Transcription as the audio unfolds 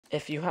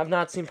If you have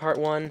not seen part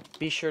 1,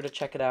 be sure to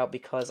check it out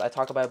because I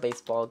talk about a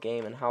baseball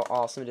game and how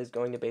awesome it is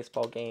going to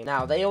baseball game.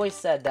 Now, they always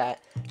said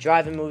that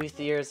drive-in movie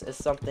theaters is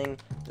something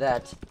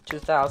that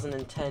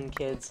 2010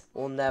 kids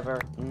will never,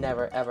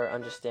 ever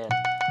understand.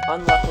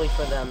 Unluckily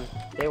for them,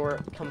 they were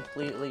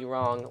completely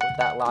wrong with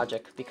that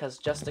logic because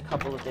just a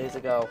couple of weeks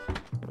ago,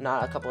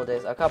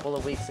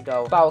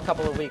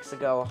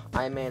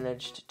 I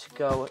managed to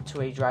go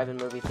to a drive-in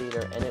movie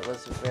theater, and it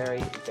was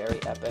very,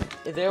 very epic.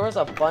 There was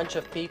a bunch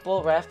of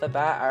people right off the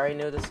bat. I already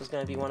knew this was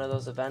going to be one of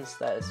those events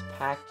that is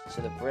packed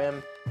to the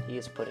brim. He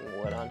is putting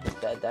wood on his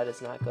bed. That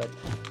is not good.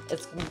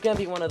 It's going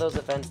to be one of those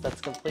events that's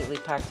completely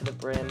packed to the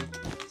brim.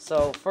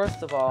 So,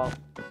 first of all,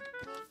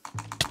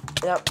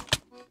 yep.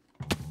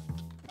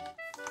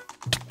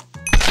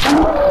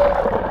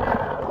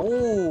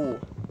 Ooh.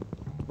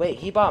 Wait,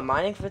 he bought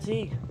mining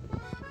fatigue?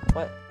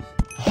 What?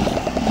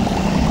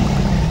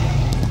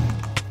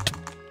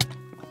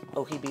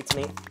 Oh, he beats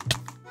me.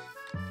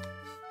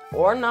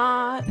 Or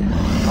not.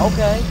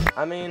 Okay.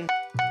 I mean,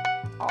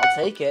 I'll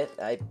take it.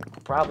 I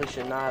probably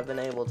should not have been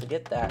able to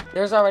get that.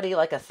 There's already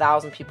like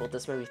 1,000 people at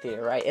this movie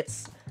theater, right?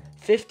 It's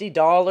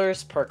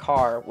 $50 per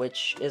car,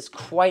 which is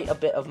quite a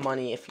bit of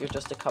money if you're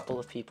just a couple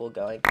of people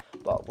going.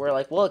 But we're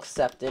like, we'll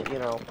accept it, you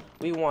know.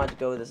 We wanted to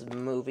go to this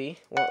movie.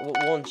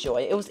 We'll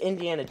enjoy it. It was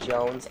Indiana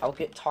Jones. I'll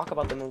talk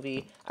about the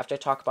movie after I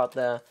talk about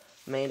the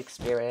main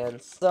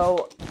experience.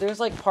 So, there's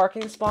like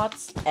parking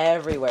spots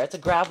everywhere. It's a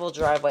gravel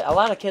driveway. A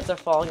lot of kids are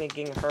falling and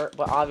getting hurt,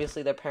 but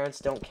obviously their parents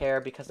don't care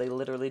because they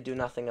literally do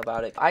nothing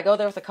about it. I go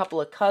there with a couple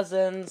of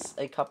cousins,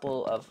 a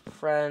couple of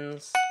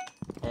friends,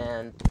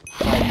 and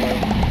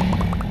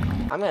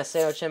I'm gonna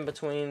sandwich him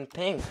between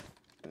Pink.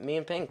 Me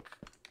and Pink.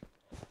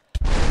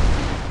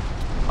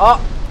 Oh!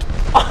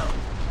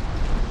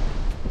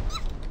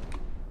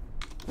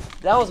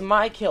 That was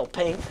my kill,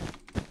 Pink.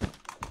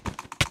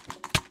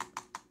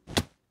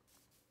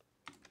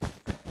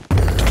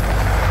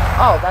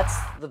 Oh, that's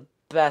the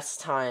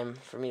best time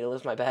for me to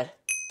lose my bed.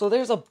 So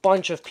there's a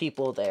bunch of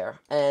people there,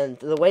 and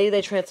the way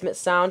they transmit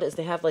sound is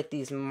they have like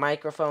these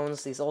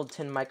microphones, these old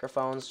tin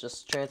microphones,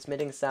 just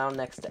transmitting sound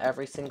next to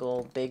every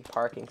single big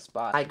parking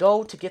spot. I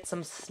go to get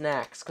some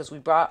snacks, because we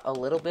brought a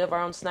little bit of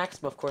our own snacks,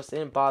 but of course they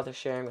didn't bother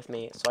sharing with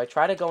me, so I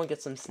try to go and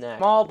get some snacks.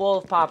 Small bowl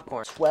of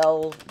popcorn,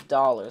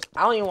 $12.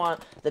 I don't even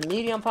want, the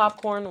medium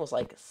popcorn was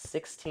like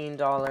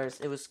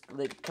 $16. It was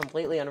like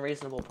completely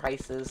unreasonable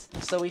prices.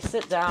 So we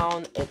sit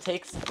down, it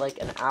takes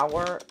like an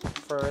hour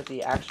for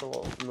the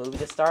actual movie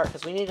to start,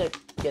 because we need to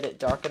get it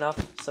dark enough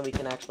so we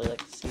can actually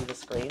like see the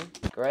screen.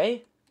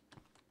 Gray?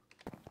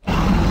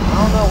 I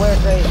don't know where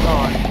Gray's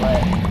gone,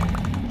 but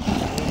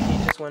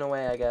he just went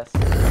away, I guess.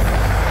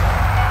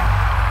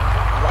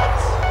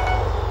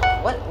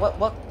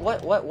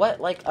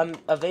 What like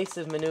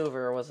evasive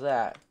maneuver was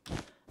that?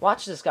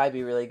 Watch this guy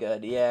be really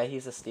good. Yeah,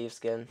 he's a Steve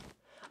skin.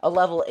 A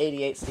level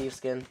 88 Steve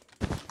skin.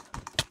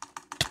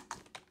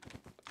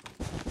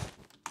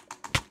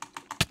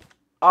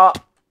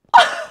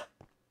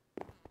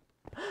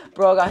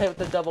 Bro, got hit with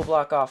the double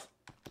block off.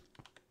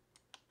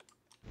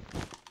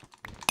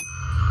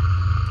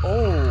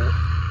 Oh.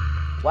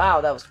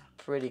 Wow, that was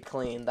pretty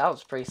clean. That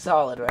was pretty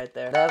solid right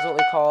there. That is what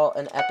we call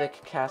an epic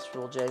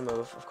CasseroleJ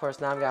move. Of course,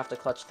 now I'm gonna have to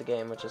clutch the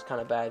game, which is kind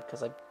of bad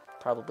because I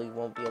probably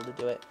won't be able to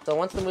do it. So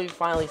once the movie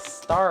finally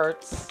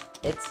starts,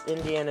 it's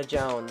Indiana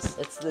Jones.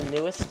 It's the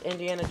newest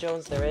Indiana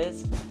Jones there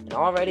is, and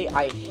already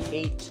I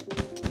hate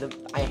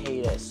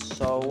it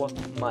so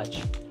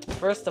much.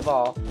 First of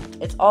all,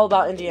 it's all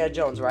about Indiana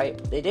Jones,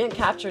 right? They didn't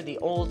capture the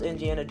old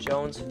Indiana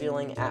Jones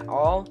feeling at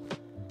all.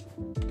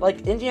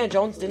 Like, Indiana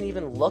Jones didn't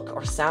even look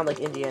or sound like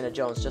Indiana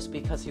Jones just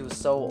because he was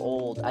so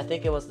old. I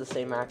think it was the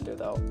same actor,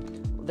 though.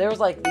 There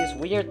was, like, this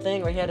weird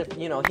thing where he had,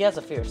 he has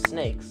a fear of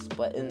snakes,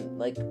 but in,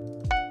 like,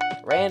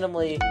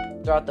 randomly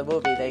throughout the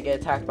movie, they get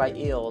attacked by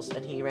eels,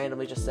 and he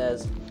randomly just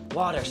says,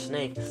 water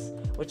snakes,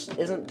 which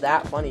isn't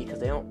that funny because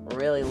they don't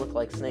really look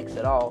like snakes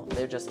at all.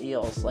 They're just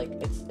eels. Like,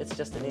 it's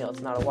just an eel.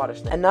 It's not a water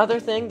snake. Another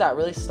thing that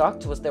really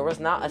stuck was there was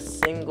not a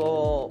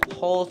single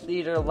whole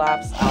theater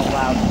laughs out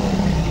loud moment.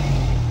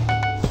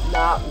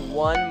 Not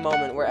one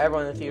moment where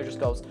everyone in the theater just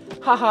goes,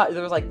 haha.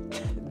 There was like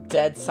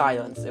dead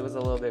silence. It was a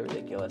little bit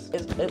ridiculous.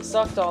 It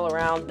sucked all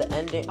around. The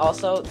ending,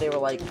 also, they were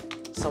like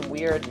some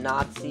weird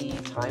Nazi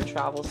time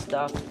travel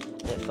stuff.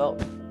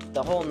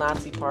 The whole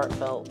Nazi part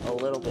felt a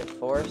little bit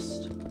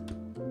forced.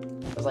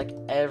 It was like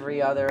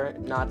every other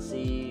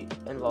Nazi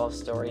involved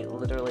story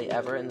literally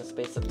ever in the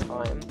space of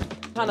time.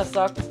 It kind of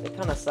sucked.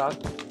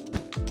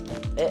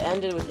 It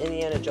ended with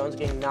Indiana Jones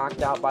getting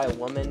knocked out by a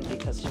woman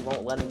because she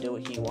won't let him do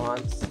what he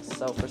wants.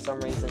 So for some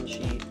reason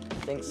she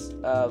thinks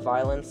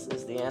violence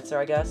is the answer,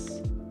 I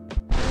guess.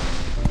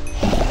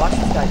 Watch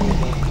this guy beat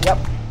me. Yep.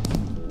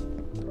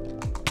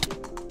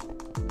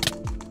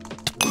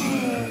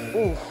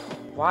 Ooh,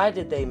 why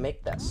did they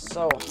make that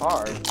so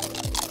hard?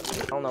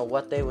 I don't know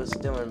what they was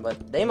doing,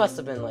 but they must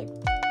have been like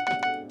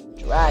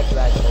drag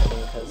flipping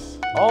because,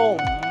 oh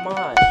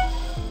my.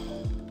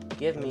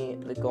 Give me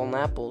the golden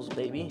apples,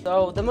 baby.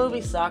 So, the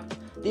movie sucked.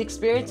 The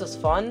experience was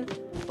fun,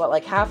 But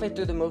like halfway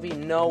through the movie,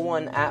 no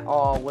one at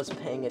all was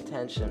paying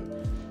attention.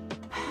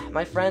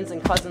 My friends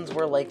and cousins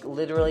were like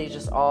literally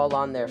just all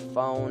on their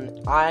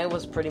phone. I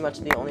was pretty much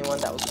the only one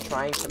that was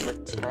trying to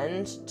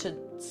pretend to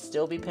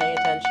still be paying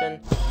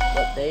attention,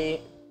 but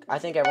I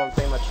think everyone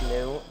pretty much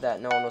knew that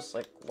no one was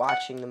like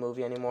watching the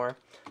movie anymore.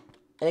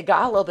 And it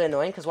got a little bit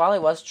annoying because while I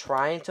was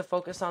trying to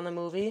focus on the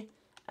movie,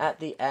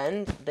 at the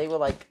end, they were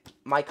like,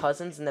 my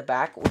cousins in the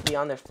back would be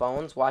on their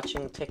phones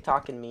watching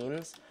TikTok and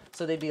memes,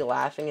 so they'd be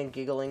laughing and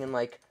giggling and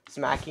like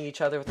smacking each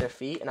other with their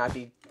feet, and I'd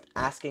be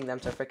asking them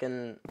to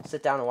freaking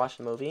sit down and watch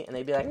the movie, and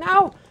they'd be like,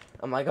 no!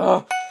 I'm like,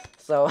 oh.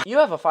 So, you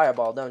have a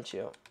fireball, don't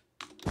you?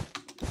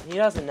 He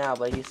doesn't now,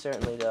 but he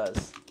certainly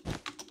does.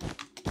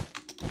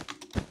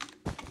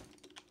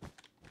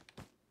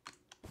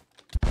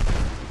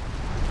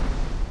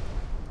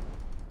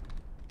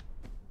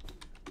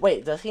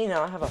 Wait, does he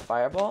now have a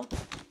fireball?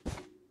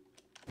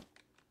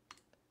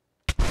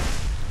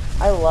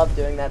 I love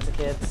doing that to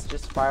kids,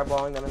 just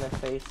fireballing them in their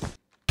face.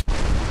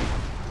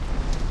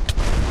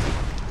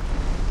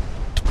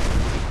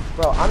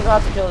 Bro, I'm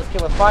about to kill this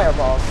kid with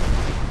fireballs.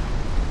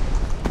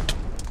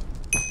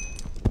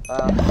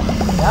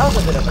 That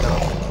was a bit of an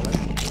awesome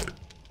moment.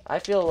 I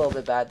feel a little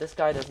bit bad. This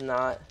guy does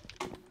not...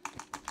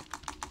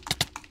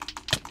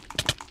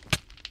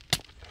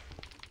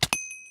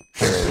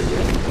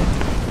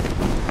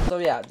 So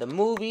yeah, the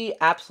movie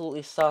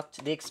absolutely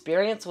sucked. The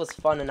experience was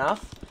fun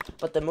enough,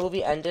 but the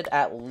movie ended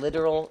at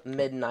literal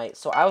midnight.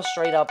 So I was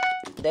straight up...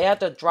 They had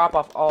to drop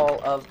off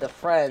all of the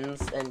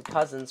friends and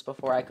cousins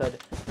before I could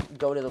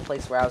go to the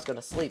place where I was going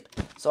to sleep.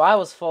 So I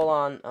was full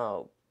on...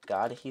 Oh,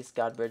 God, he's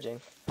God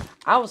bridging.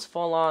 I was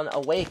full on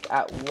awake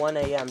at 1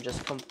 a.m.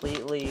 just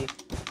completely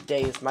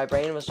dazed. My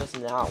brain was just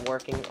not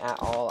working at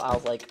all. I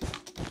was like...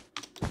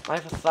 My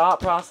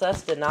thought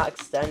process did not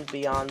extend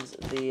beyond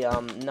the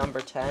number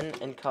 10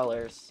 in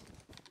colors.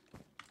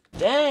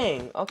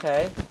 Dang,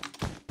 okay.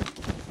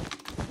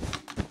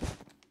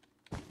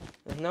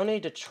 There's no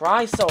need to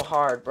try so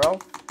hard, bro.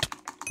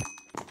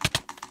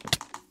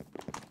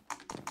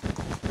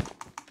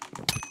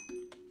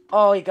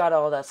 Oh, he got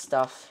all that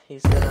stuff.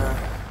 He's gonna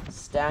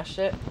stash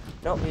it.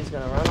 Nope, he's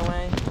gonna run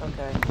away.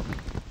 Okay.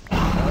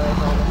 Now there's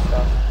all this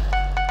stuff.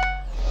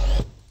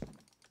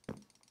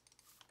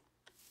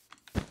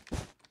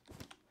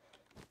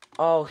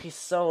 Oh, he's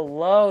so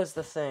low is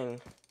the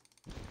thing.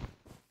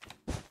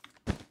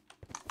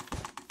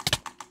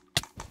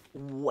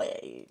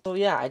 Wait. So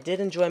yeah, I did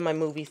enjoy my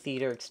movie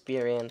theater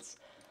experience.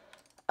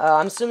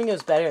 I'm assuming it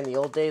was better in the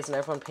old days and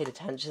everyone paid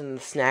attention and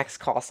the snacks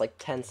cost like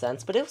 10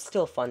 cents, but it was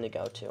still fun to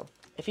go to.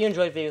 If you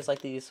enjoyed videos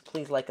like these,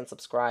 please like and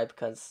subscribe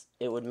because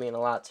it would mean a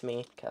lot to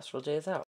me. CasseroleJ is out.